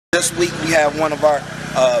This week we have one of our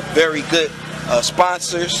very good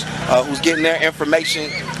sponsors who's getting their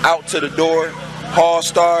information out to the door. Hall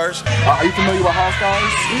Stars. Are you familiar with Hall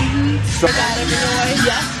Stars? Mm-hmm. So, they got Illinois.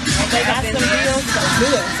 Yeah. They got some deals.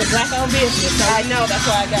 Good. It's a black-owned business. So I know. That's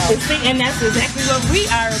why I go. And that's exactly what we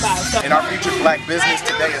are about. So. and our featured black business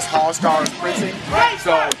today is Hall Stars Printing.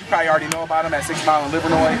 So you probably already know about them at 6 Mile in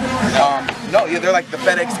Livernois. No, yeah, they're like the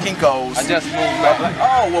FedEx Kinkos. I just moved back.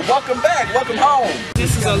 Oh, well, welcome back. Welcome home.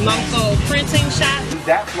 This is a local printing shop.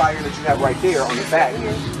 That flyer that you have right there on the back,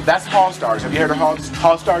 that's Hall Stars. Have you heard of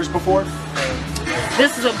Hall Stars before?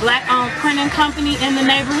 This is a black-owned printing company in the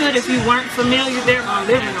neighborhood. If you weren't familiar, they're on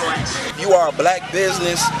Livernois. If you are a black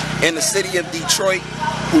business in the city of Detroit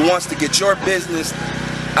who wants to get your business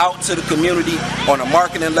out to the community on a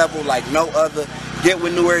marketing level like no other, get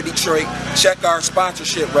with New Era Detroit. Check our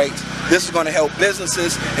sponsorship rates. This is going to help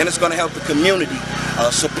businesses and it's going to help the community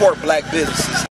support black businesses.